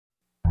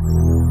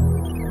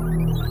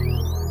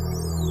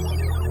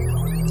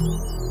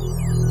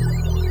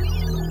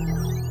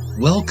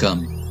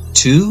Welcome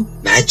to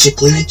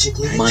Magically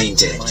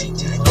Minded.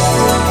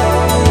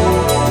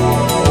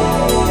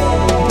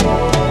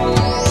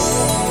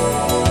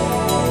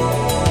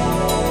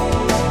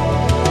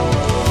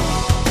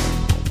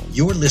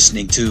 You're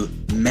listening to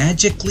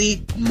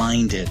Magically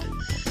Minded.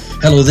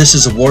 Hello, this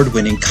is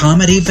award-winning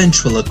comedy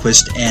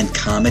ventriloquist and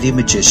comedy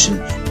magician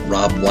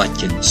Rob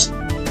Watkins.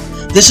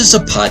 This is a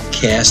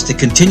podcast that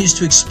continues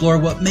to explore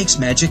what makes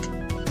magic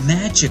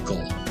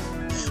magical.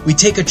 We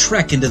take a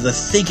trek into the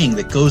thinking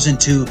that goes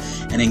into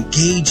an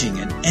engaging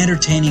and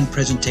entertaining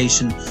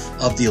presentation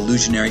of the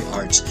illusionary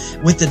arts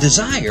with the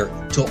desire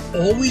to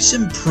always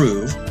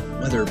improve,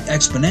 whether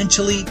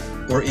exponentially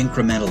or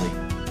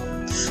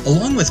incrementally.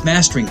 Along with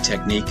mastering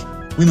technique,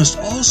 we must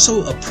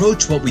also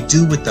approach what we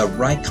do with the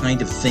right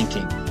kind of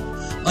thinking,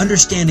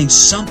 understanding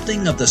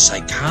something of the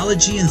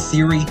psychology and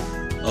theory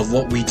of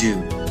what we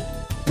do.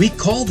 We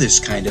call this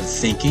kind of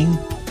thinking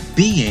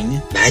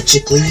being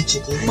magically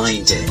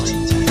minded.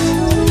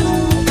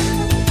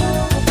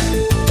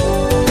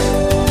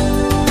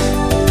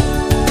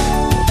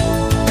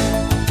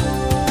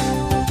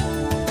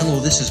 Hello,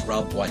 this is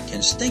Rob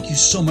Watkins. Thank you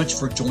so much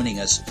for joining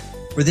us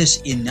for this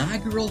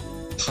inaugural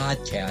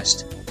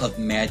podcast of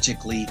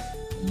Magically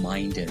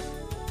Minded.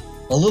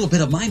 A little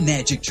bit of my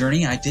magic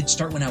journey. I did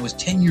start when I was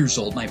 10 years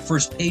old. My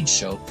first page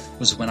show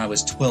was when I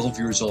was 12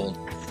 years old.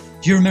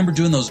 Do you remember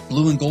doing those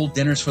blue and gold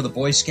dinners for the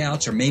Boy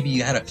Scouts? Or maybe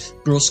you had a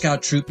Girl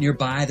Scout troop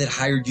nearby that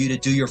hired you to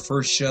do your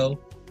first show?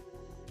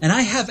 And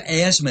I have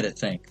asthma to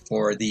thank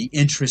for the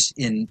interest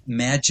in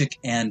magic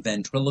and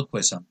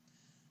ventriloquism.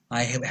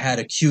 I have had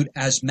acute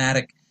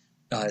asthmatic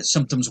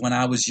symptoms when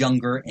I was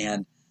younger,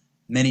 and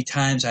many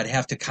times I'd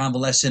have to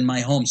convalesce in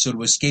my home. So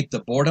to escape the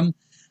boredom,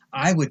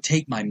 I would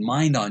take my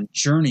mind on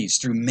journeys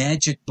through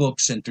magic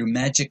books and through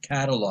magic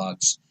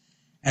catalogs.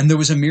 And there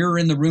was a mirror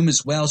in the room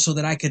as well so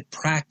that I could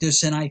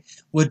practice, and I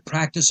would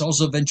practice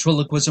also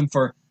ventriloquism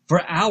for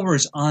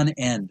hours on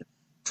end,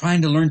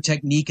 trying to learn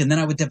technique. And then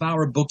I would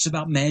devour books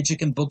about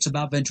magic and books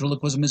about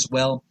ventriloquism as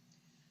well.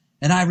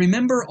 And I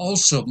remember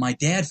also my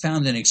dad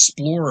found an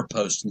Explorer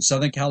post in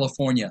Southern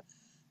California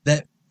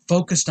that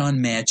focused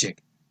on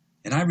magic.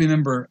 And I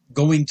remember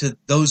going to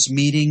those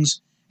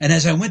meetings. And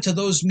as I went to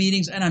those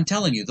meetings, and I'm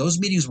telling you, those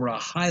meetings were a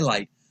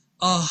highlight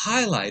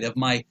of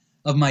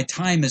my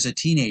time as a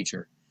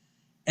teenager.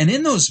 And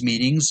in those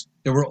meetings,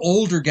 there were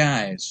older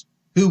guys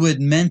who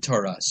would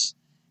mentor us.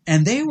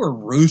 And they were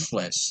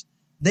ruthless.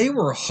 They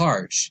were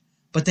harsh,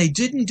 but they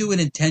didn't do it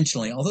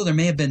intentionally, although there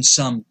may have been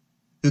some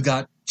who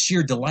got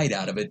sheer delight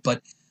out of it.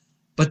 But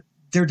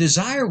their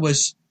desire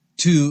was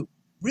to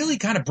really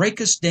kind of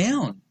break us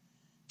down,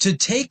 to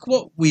take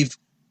what we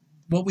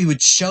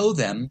would show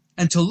them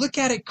and to look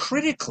at it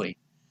critically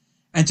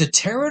and to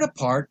tear it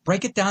apart,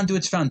 break it down to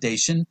its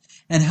foundation,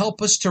 and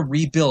help us to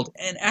rebuild.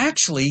 And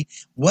actually,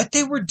 what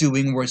they were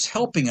doing was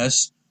helping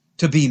us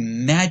to be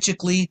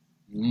magically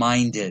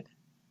minded.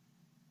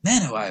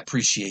 Man, how I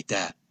appreciate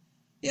that.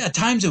 Yeah, at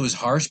times it was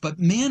harsh, but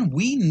man,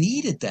 we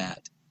needed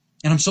that.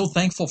 And I'm so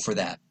thankful for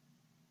that.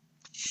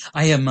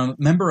 I am a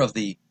member of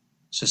the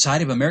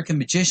Society of American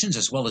Magicians,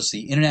 as well as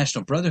the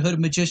International Brotherhood of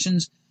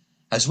Magicians,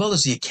 as well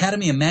as the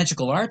Academy of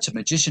Magical Arts, a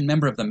magician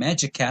member of the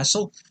Magic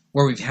Castle,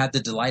 where we've had the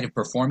delight of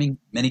performing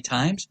many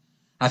times.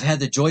 I've had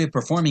the joy of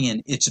performing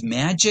in It's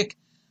Magic.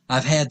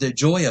 I've had the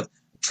joy of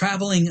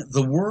traveling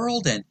the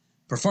world and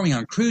performing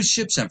on cruise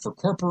ships and for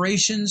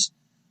corporations.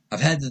 I've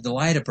had the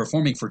delight of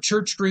performing for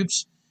church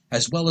groups,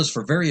 as well as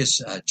for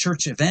various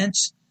church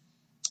events.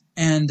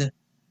 And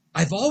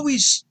I've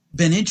always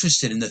been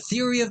interested in the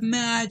theory of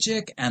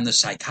magic and the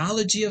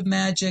psychology of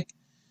magic.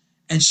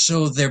 And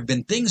so there have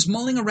been things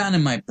mulling around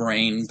in my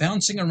brain,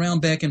 bouncing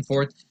around back and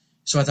forth.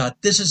 So I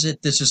thought, this is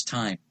it. This is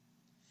time.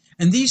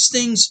 And these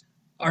things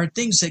are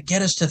things that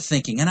get us to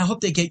thinking. And I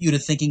hope they get you to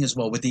thinking as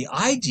well, with the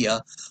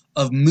idea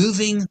of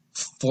moving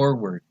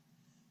forward,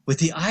 with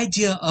the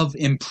idea of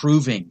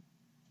improving.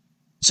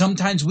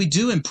 Sometimes we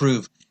do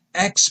improve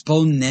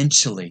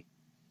exponentially.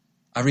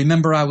 I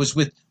remember I was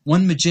with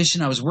one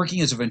magician. I was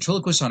working as a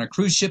ventriloquist on a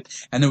cruise ship,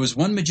 and there was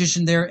one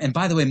magician there. And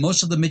by the way,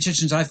 most of the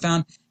magicians I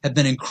found have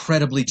been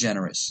incredibly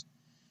generous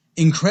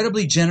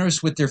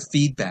with their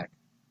feedback.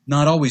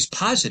 Not always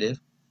positive,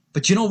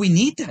 but we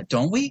need that,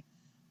 don't we?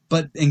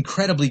 But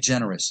incredibly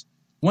generous.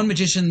 One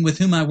magician with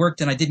whom I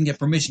worked, and I didn't get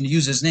permission to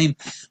use his name,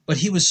 but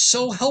he was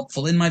so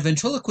helpful in my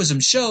ventriloquism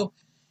show.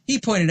 He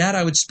pointed out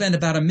I would spend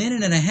about a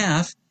minute and a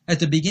half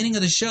at the beginning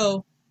of the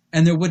show,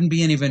 and there wouldn't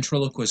be any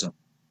ventriloquism.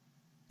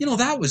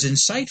 That was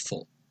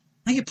insightful.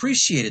 I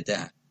appreciated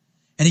that.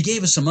 And he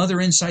gave us some other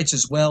insights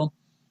as well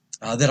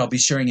that I'll be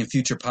sharing in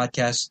future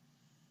podcasts.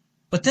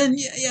 But then,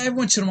 every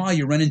once in a while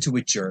you run into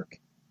a jerk.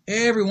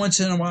 Every once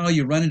in a while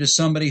you run into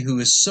somebody who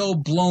is so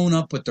blown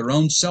up with their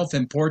own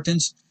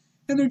self-importance,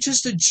 and they're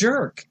just a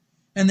jerk.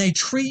 And they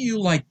treat you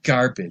like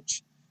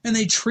garbage. And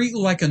they treat you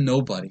like a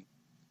nobody.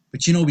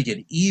 But we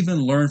can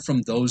even learn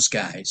from those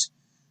guys.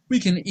 We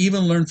can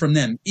even learn from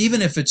them,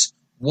 even if it's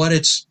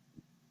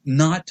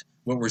not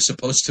what we're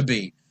supposed to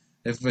be.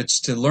 If it's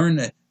to learn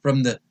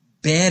from the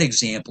bad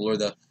example or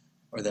the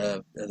or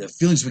the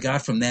feelings we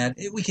got from that,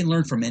 we can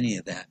learn from any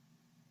of that.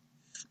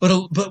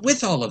 But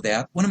with all of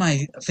that, one of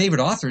my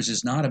favorite authors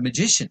is not a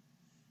magician.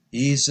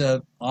 He's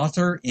an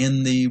author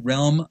in the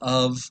realm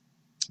of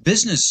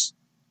business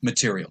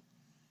material.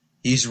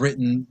 He's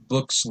written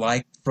books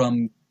like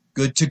From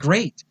Good to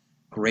Great,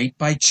 Great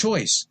by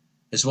Choice,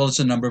 as well as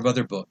a number of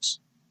other books.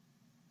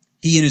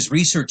 He and his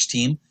research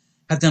team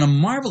have done a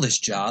marvelous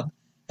job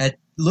at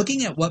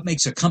looking at what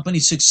makes a company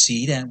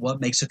succeed and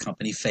what makes a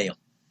company fail.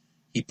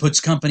 He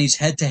puts companies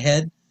head to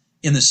head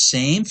in the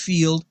same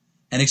field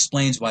and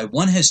explains why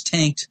one has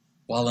tanked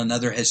while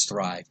another has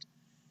thrived.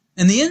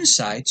 And the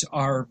insights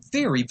are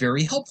very,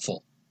 very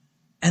helpful.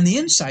 And the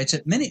insights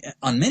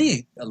on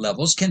many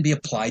levels can be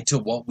applied to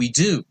what we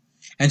do.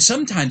 And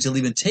sometimes he'll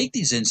even take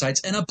these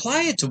insights and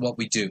apply it to what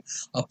we do.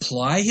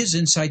 Apply his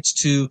insights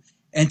to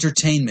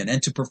entertainment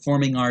and to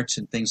performing arts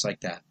and things like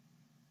that.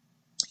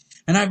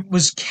 And I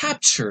was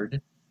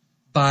captured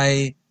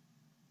by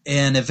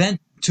an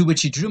event to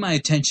which he drew my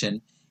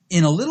attention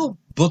in a little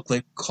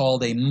booklet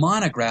called A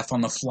Monograph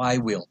on the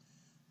Flywheel.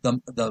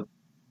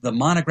 The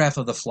monograph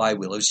of the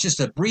flywheel. It was just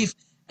a brief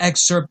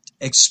excerpt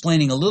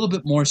explaining a little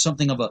bit more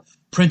something of a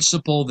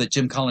principle that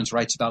Jim Collins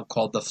writes about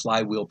called the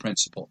flywheel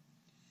principle.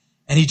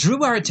 And he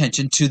drew our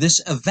attention to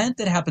this event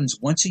that happens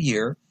once a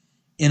year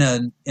in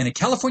a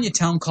California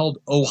town called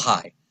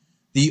Ojai,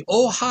 the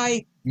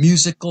Ojai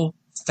Musical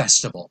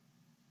Festival.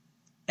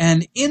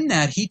 And in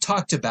that, he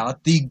talked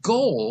about the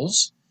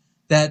goals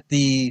that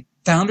the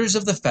founders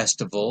of the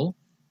festival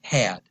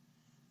had,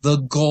 the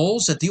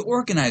goals that the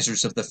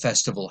organizers of the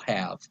festival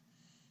have.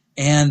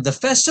 And the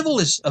festival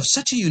is of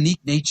such a unique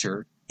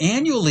nature.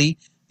 Annually,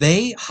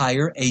 they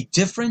hire a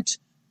different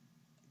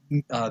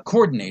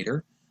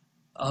coordinator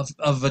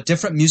of a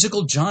different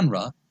musical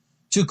genre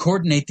to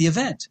coordinate the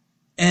event.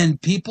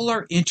 And people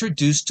are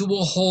introduced to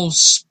a whole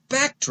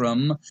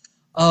spectrum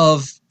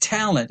of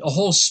talent, a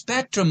whole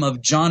spectrum of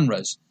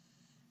genres.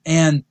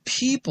 And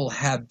people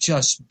have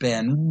just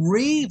been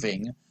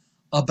raving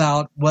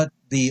about what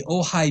the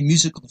Ojai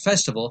Musical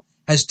Festival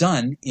has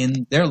done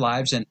in their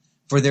lives and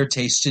for their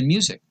tastes in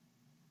music.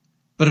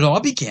 But it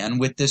all began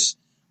with this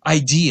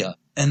idea.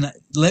 And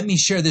let me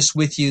share this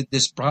with you.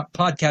 This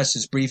podcast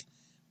is brief,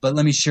 but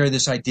let me share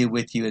this idea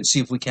with you and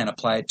see if we can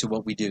apply it to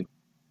what we do.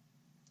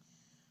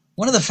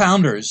 One of the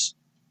founders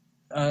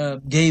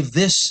gave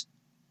this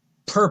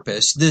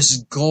purpose,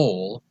 this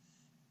goal,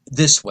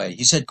 this way.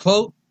 He said,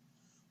 quote,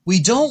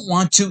 "We don't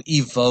want to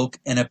evoke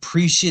an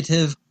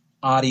appreciative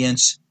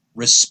audience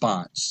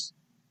response."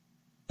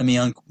 Let me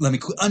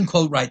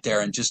unquote right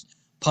there and just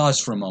pause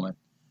for a moment.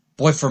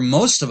 Boy, for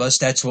most of us,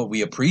 that's what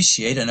we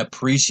appreciate, an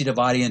appreciative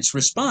audience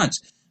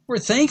response. We're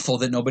thankful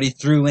that nobody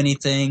threw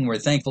anything. We're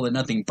thankful that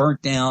nothing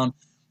burnt down.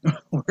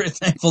 We're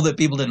thankful that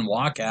people didn't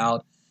walk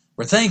out.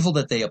 We're thankful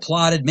that they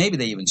applauded. Maybe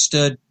they even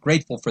stood.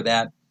 Grateful for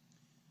that.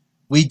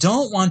 We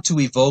don't want to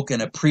evoke an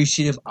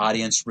appreciative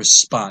audience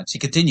response. He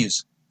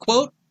continues,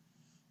 quote,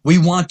 "We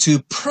want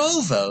to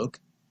provoke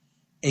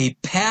a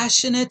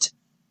passionate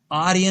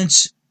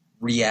audience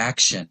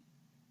reaction."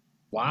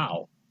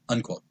 Wow,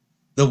 unquote.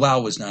 The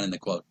wow was not in the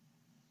quote.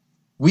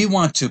 We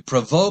want to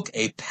provoke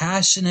a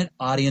passionate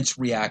audience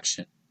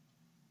reaction.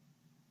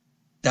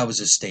 That was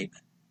his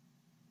statement.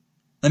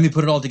 Let me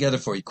put it all together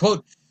for you.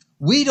 Quote,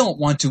 "We don't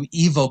want to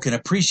evoke an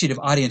appreciative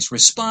audience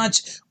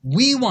response.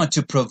 We want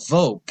to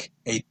provoke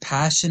a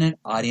passionate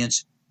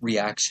audience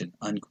reaction."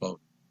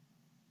 Unquote.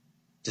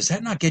 Does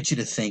that not get you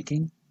to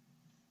thinking?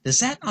 Does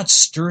that not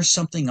stir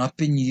something up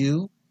in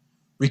you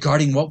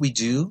regarding what we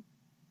do?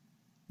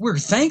 We're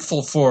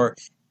thankful for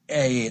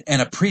an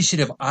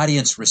appreciative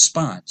audience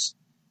response.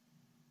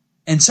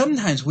 And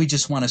sometimes we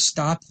just want to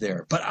stop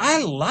there. But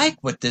I like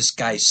what this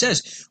guy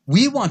says.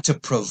 We want to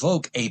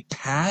provoke a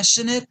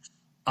passionate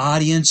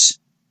audience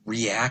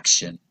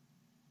reaction.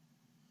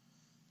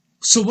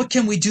 So what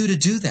can we do to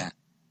do that?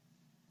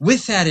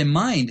 With that in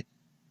mind,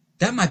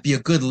 that might be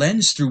a good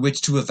lens through which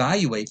to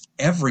evaluate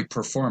every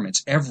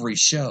performance, every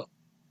show,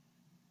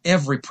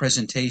 every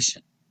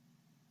presentation.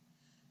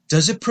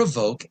 Does it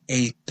provoke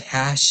a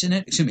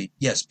passionate,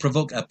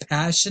 provoke a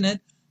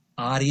passionate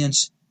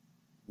audience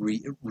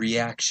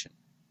reaction?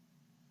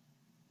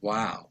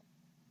 Wow.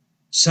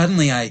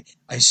 Suddenly I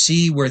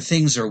see where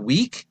things are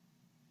weak.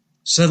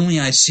 Suddenly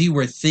I see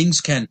where things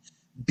can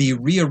be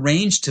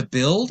rearranged to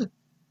build.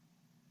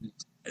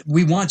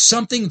 We want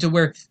something to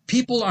where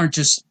people aren't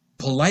just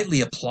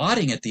politely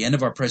applauding at the end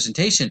of our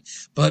presentation,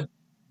 but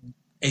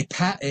a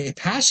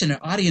passionate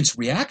audience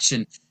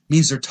reaction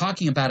means they're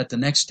talking about it the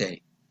next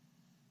day.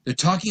 They're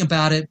talking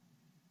about it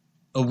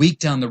a week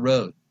down the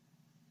road.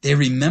 They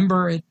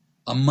remember it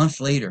a month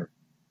later.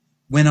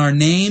 When our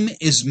name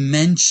is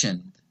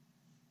mentioned,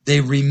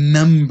 they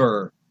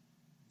remember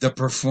the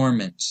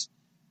performance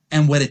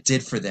and what it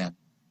did for them.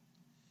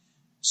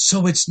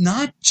 So it's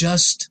not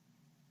just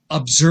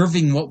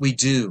observing what we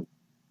do.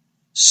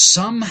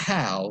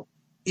 Somehow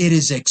it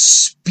is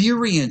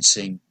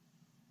experiencing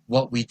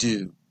what we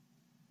do.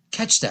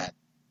 Catch that.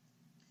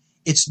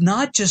 It's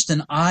not just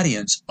an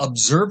audience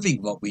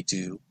observing what we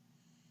do.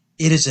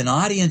 It is an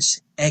audience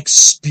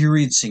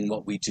experiencing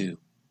what we do.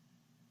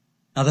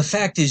 Now, the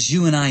fact is,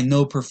 you and I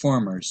know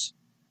performers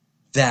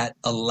that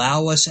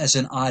allow us as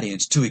an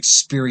audience to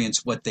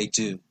experience what they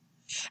do.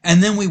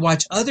 And then we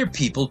watch other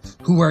people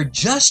who are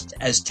just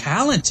as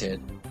talented,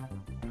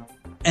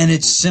 and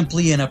it's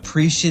simply an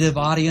appreciative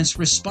audience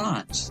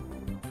response.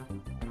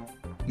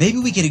 Maybe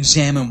we can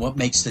examine what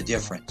makes the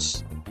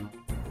difference.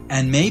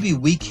 And maybe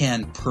we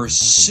can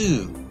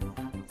pursue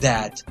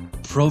that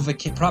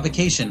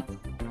provocation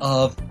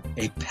of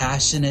a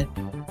passionate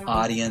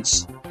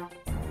audience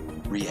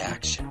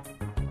reaction.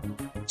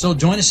 So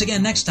join us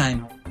again next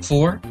time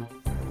for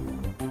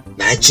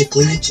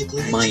Magically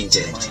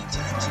Minded.